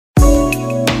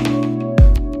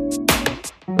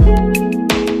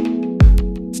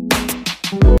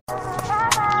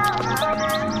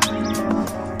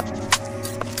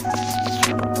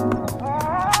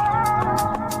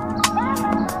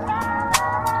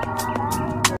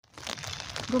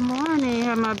Good morning.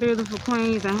 How my beautiful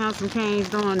queens and handsome kings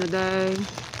doing today?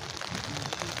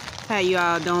 How you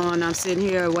all doing? I'm sitting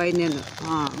here waiting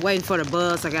for the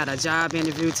bus. I got a job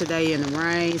interview today in the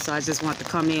rain, so I just want to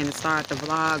come in and start the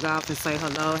vlog off and say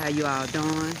hello. How you all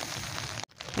doing?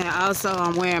 And also,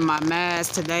 I'm wearing my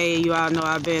mask today. You all know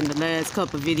I've been the last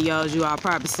couple of videos. You all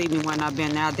probably see me when I've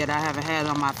been out that I haven't had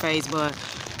on my face, but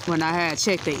when I had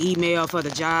checked the email for the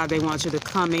job, they want you to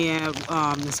come in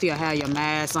and still have your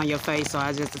mask on your face. So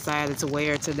I just decided to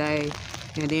wear it today.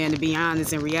 And then, to be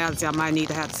honest, in reality, I might need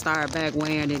to have to start back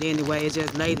wearing it anyway. It's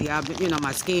just lately, I've been,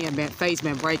 my face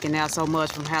been breaking out so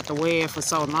much from having to wear it for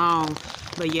so long.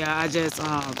 But yeah, I just,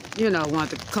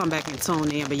 want to come back and tune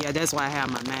in. But yeah, that's why I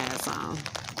have my mask on.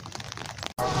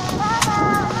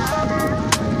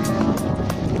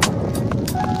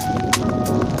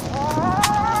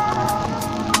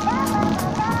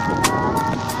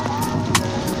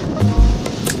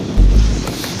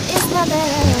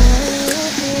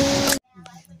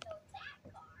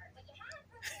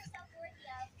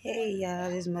 Hey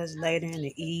y'all, it's much later in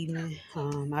the evening.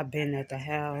 I've been at the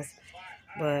house,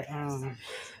 but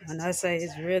when I say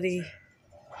it's really,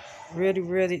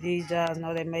 really these jobs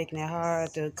know they're making it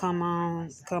hard to come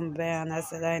about. And I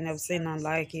said I ain't never seen nothing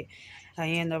like it. I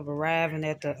end up arriving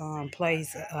at the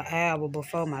place an hour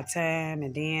before my time,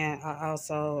 and then I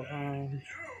also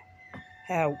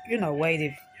have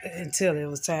waited until it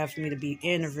was time for me to be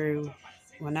interviewed.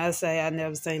 When I say I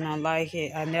never seen nothing like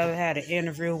it, I never had an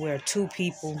interview where two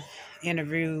people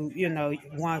interviewed,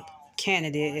 one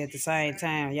candidate at the same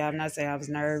time. Y'all not say I was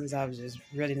nervous. I was just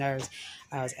really nervous.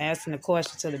 I was answering the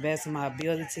question to the best of my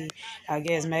ability. I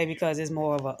guess maybe because it's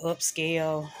more of an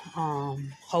upscale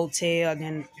hotel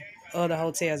than other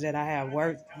hotels that I have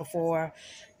worked before.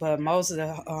 But most of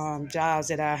the jobs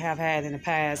that I have had in the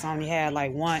past only had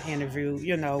like one interview,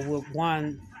 with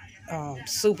one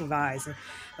supervisor.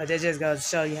 But that just goes to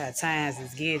show you how times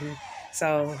is getting.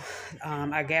 So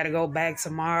I got to go back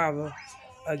tomorrow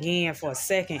again for a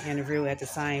second interview at the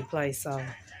same place. So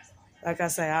like I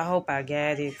say, I hope I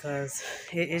got it because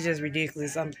it's just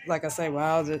ridiculous. Like I say, with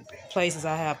all the places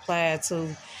I have applied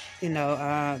to,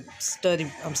 I'm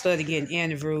studying getting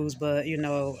interviews, but,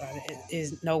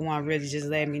 is no one really just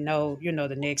letting me know,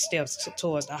 the next steps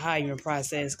towards the hiring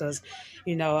process. Because,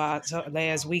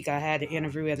 last week I had an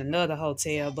interview at another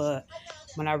hotel, but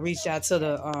when I reached out to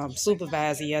the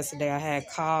supervisor yesterday, I had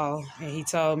called, and he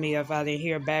told me if I didn't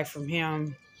hear back from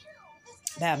him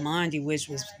that Monday, which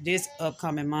was this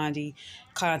upcoming Monday,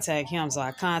 contact him. So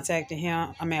I contacted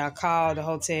him. I called the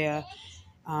hotel.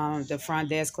 The front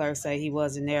desk clerk said he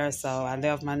wasn't there, so I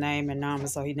left my name and number,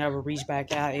 so he never reached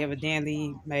back out.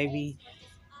 Evidently, maybe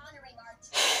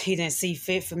he didn't see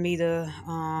fit for me to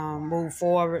move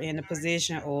forward in the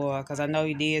position, or because I know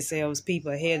he did say it was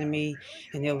people ahead of me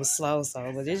and it was slow.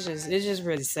 So, but it's just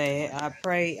really sad. I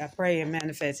pray and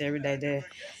manifest every day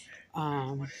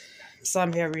that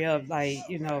some hurry up, like,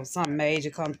 something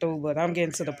major come through. But I'm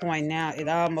getting to the point now, it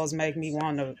almost make me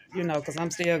want to, because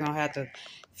I'm still going to have to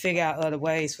figure out other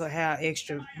ways for how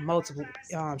extra multiple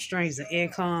streams of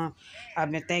income.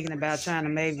 I've been thinking about trying to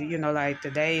maybe, like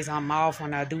the days I'm off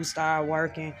when I do start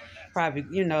working, probably,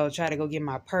 try to go get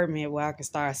my permit where I can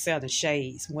start selling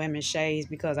shades, women's shades,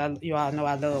 because you all know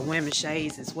I love women's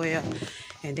shades as well.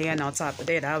 And then on top of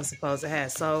that, I was supposed to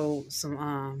have sold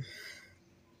some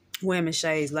women's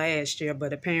shades last year,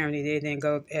 but apparently it didn't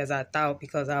go as I thought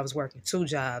because I was working two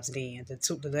jobs then.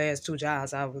 The last two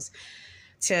jobs I was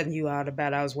telling you all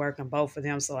about, I was working both of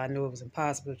them, so I knew it was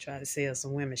impossible to try to sell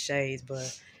some women's shades.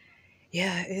 But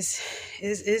yeah,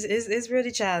 it's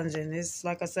really challenging. It's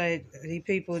like I say, these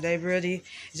people, they really,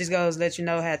 it just goes to let you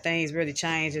know how things really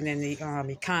changing in the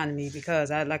economy.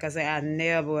 Because I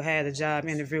never had a job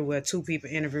interview where two people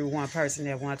interview one person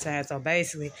at one time. So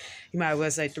basically, you might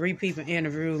well say three people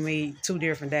interview me 2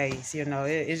 different days.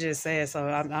 It's just sad. So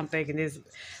I'm thinking this,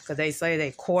 because they say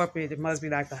they corporate, it must be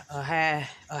like a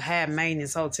high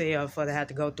maintenance hotel for to have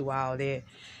to go through all that.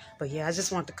 But yeah, I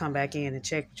just want to come back in and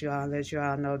check with y'all and let you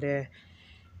all know that,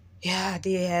 yeah, I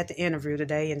did have the interview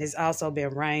today, and it's also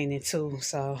been raining too.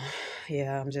 So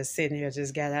yeah, I'm just sitting here,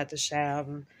 just got out the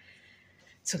shower,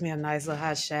 took me a nice little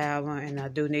hot shower, and I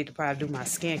do need to probably do my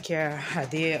skincare. I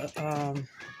did,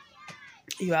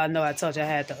 you all know I told you I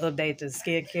had to update the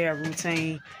skincare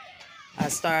routine. I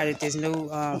started this new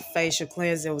facial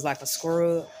cleanser. It was like a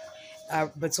scrub.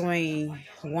 Between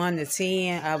 1 to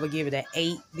 10, I would give it an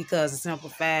 8 because the simple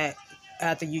fact,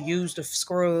 after you use the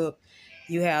scrub,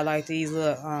 you have like these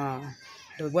little,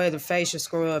 the way the facial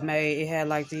scrub made, it had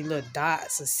like these little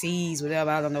dots or C's,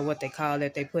 whatever. I don't know what they call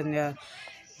it. They put in there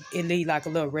it leave like a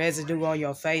little residue on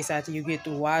your face after you get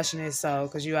through washing it. So,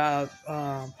 cause you all,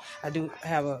 I do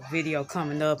have a video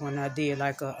coming up when I did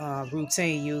like a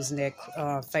routine using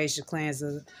that facial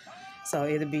cleanser. So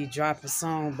it'll be dropping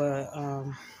soon, but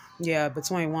yeah,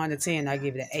 between 1 to 10, I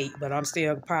give it an 8. But I'm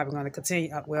still probably gonna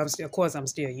continue. Well, of course, I'm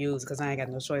still using because I ain't got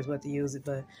no choice but to use it.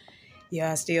 But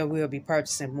yeah, I still will be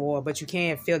purchasing more, but you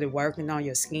can feel it working on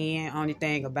your skin. Only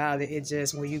thing about it, it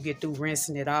just when you get through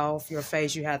rinsing it off your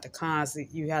face, you have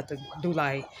to do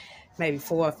like maybe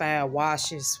 4 or 5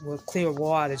 washes with clear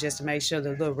water just to make sure the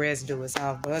little residue is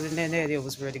off. But other than that, it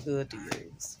was really good to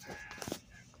use.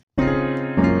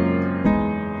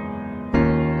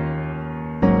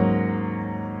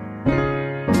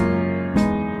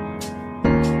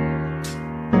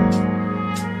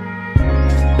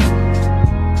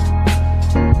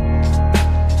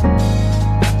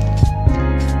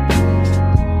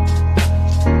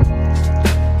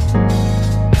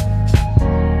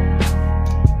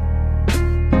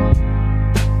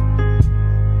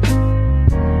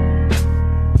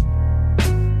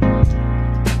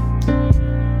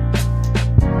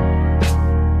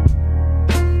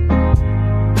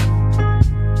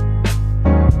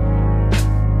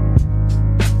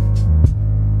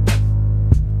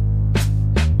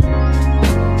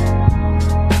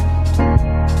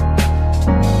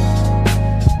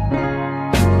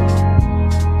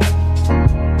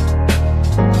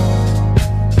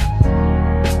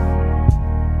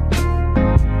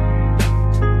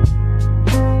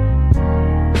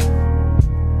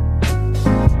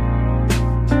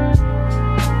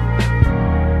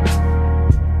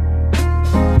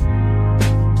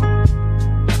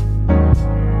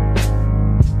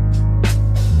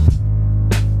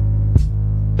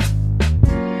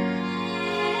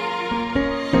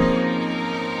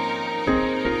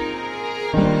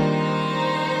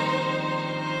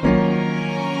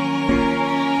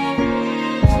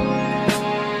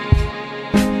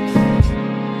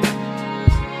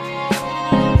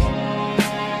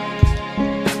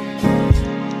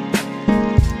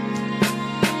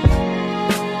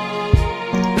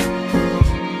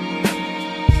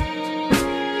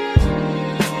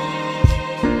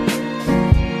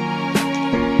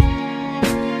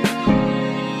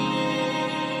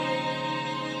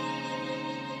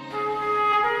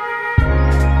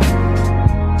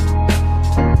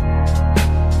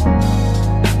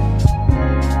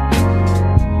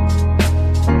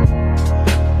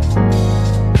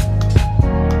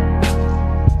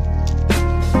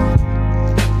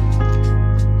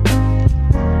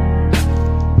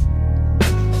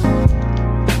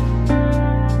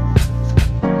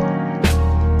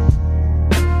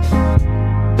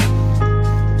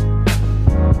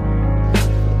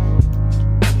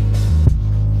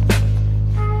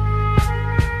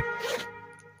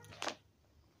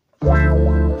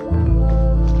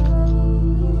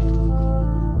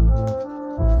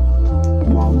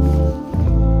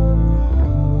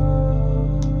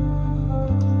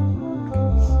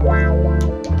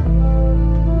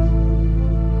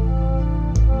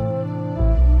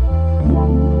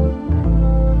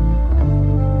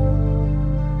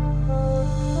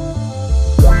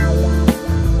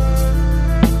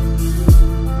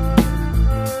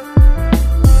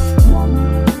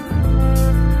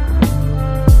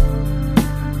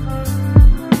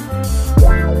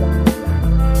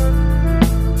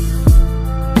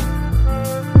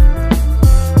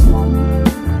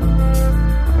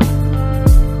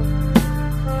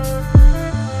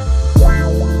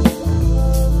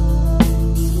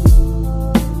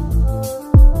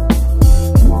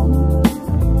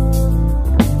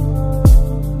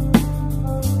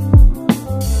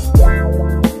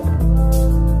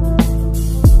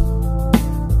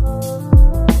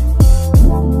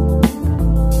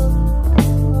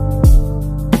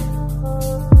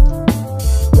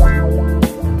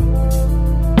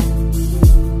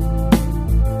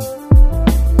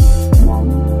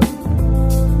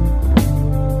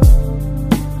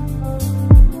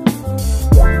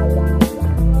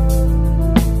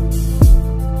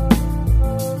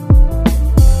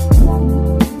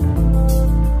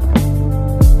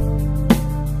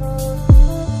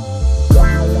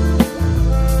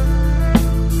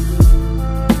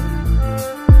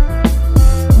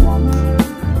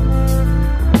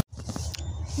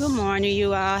 Morning,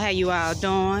 you all. How you all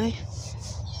doing?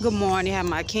 Good morning. How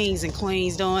my kings and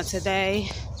queens doing today?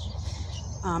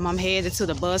 I'm headed to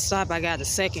the bus stop. I got a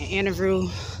second interview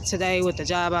today with the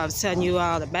job I was telling you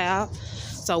all about.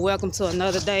 So welcome to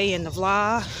another day in the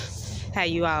vlog. How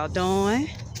you all doing?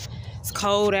 It's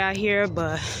cold out here,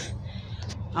 but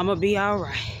I'm gonna be all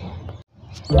right.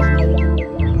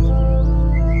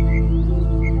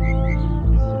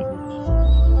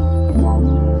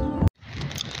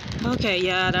 Okay,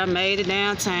 y'all, I made it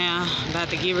downtown. About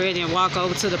to get ready and walk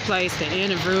over to the place to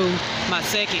interview. My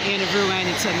second interview ain't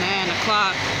until 9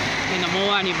 o'clock in the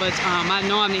morning, but I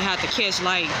normally have to catch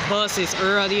like buses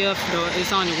earlier.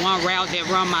 It's only one route that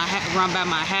run by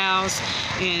my house,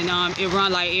 and it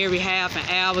run like every half an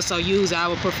hour. So usually I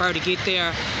would prefer to get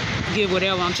there, get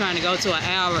whatever I'm trying to go to an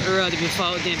hour early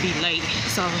before then be late.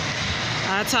 So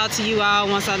I'll talk to you all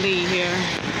once I leave here.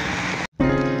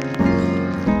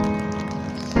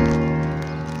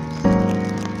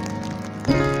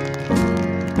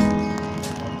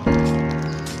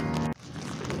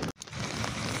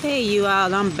 Hey you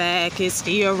all, I'm back. It's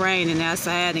still raining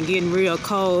outside and getting real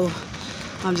cold.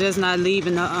 I'm just not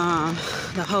leaving the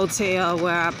hotel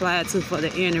where I applied to for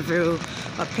the interview.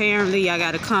 Apparently I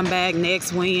got to come back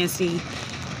next Wednesday,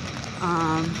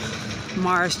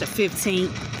 March the 15th,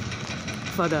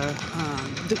 for the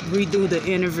redo the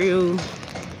interview.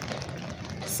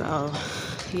 So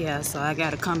yeah, so I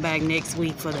got to come back next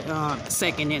week for the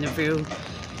second interview.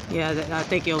 Yeah, I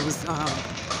think it was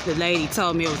the lady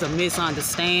told me it was a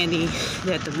misunderstanding,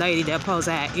 that the lady that supposed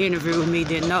to have interviewed me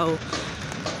didn't know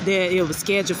that it was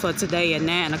scheduled for today at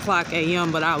 9 o'clock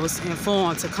a.m. But I was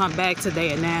informed to come back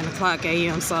today at 9 o'clock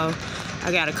a.m. So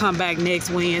I got to come back next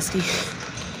Wednesday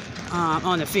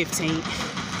on the 15th.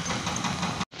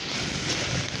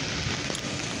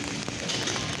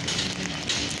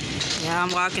 Yeah,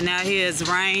 I'm walking out here. It's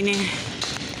raining.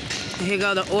 Here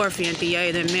go the Orpheum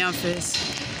Theater in Memphis.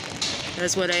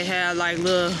 That's where they have like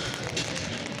little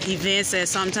events at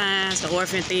sometimes. The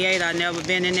Orpheum Theater, I've never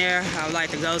been in there. I would like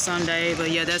to go someday.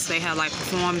 But yeah, they have like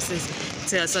performances.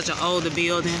 It's such an older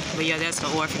building. But yeah, that's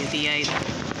the Orpheum Theater.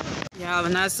 Yeah,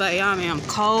 when I say I am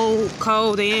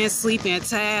cold and sleepy and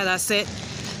tired, I sat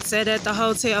at the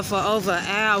hotel for over an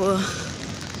hour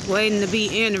waiting to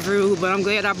be interviewed. But I'm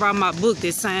glad I brought my book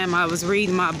this time. I was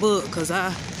reading my book because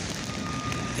I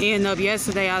ended up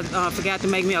yesterday, I forgot to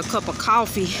make me a cup of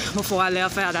coffee before I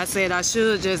left out. I said I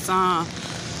should just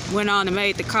went on and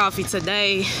made the coffee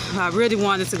today. I really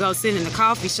wanted to go sit in the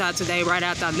coffee shop today right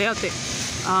after I left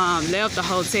the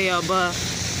hotel, but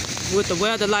with the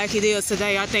weather like it is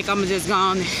today, I think I'm just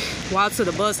gonna walk to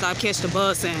the bus stop, catch the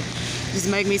bus, and just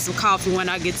make me some coffee when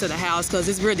I get to the house, because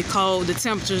it's really cold. The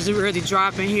temperatures are really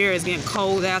dropping here. It's getting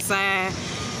cold outside,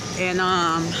 and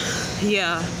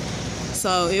yeah.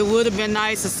 So it would have been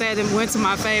nice to sit and went to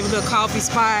my favorite little coffee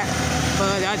spot,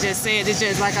 but I just said, it's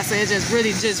just, like I said, it's just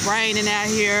really just raining out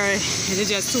here, and it's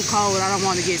just too cold. I don't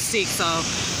want to get sick, so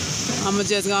I'm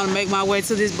just gonna make my way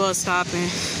to this bus stop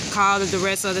and call it the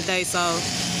rest of the day. So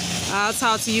I'll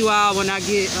talk to you all when I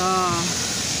get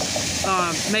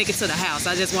make it to the house.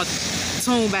 I just want to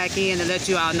tune back in and let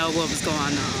you all know what was going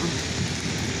on.